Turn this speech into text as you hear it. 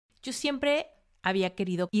Yo siempre había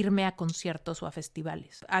querido irme a conciertos o a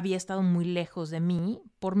festivales. Había estado muy lejos de mí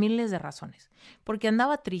por miles de razones. Porque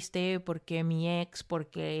andaba triste, porque mi ex,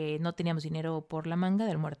 porque no teníamos dinero por la manga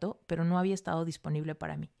del muerto, pero no había estado disponible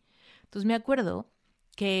para mí. Entonces me acuerdo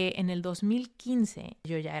que en el 2015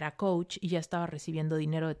 yo ya era coach y ya estaba recibiendo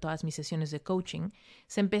dinero de todas mis sesiones de coaching.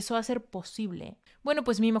 Se empezó a hacer posible. Bueno,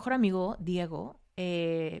 pues mi mejor amigo, Diego,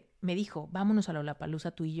 me dijo, vámonos a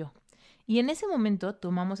Lollapalooza tú y yo. Y en ese momento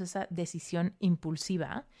tomamos esa decisión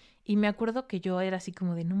impulsiva y me acuerdo que yo era así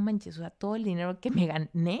como de no manches, o sea, todo el dinero que me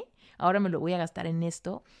gané, ahora me lo voy a gastar en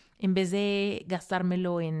esto, en vez de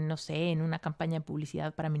gastármelo en, no sé, en una campaña de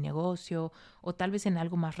publicidad para mi negocio o tal vez en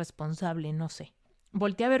algo más responsable, no sé.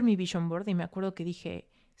 Volteé a ver mi vision board y me acuerdo que dije,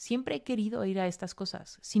 siempre he querido ir a estas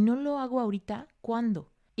cosas. Si no lo hago ahorita,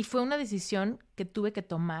 ¿cuándo? Y fue una decisión que tuve que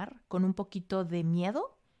tomar con un poquito de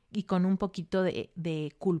miedo y con un poquito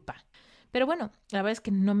de culpa. Pero bueno, la verdad es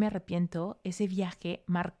que no me arrepiento. Ese viaje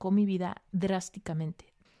marcó mi vida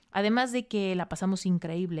drásticamente. Además de que la pasamos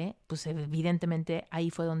increíble, pues evidentemente ahí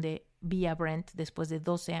fue donde vi a Brent después de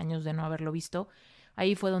 12 años de no haberlo visto.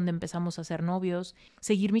 Ahí fue donde empezamos a ser novios,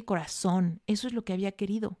 seguir mi corazón. Eso es lo que había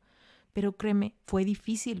querido. Pero créeme, fue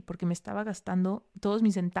difícil porque me estaba gastando todos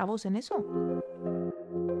mis centavos en eso.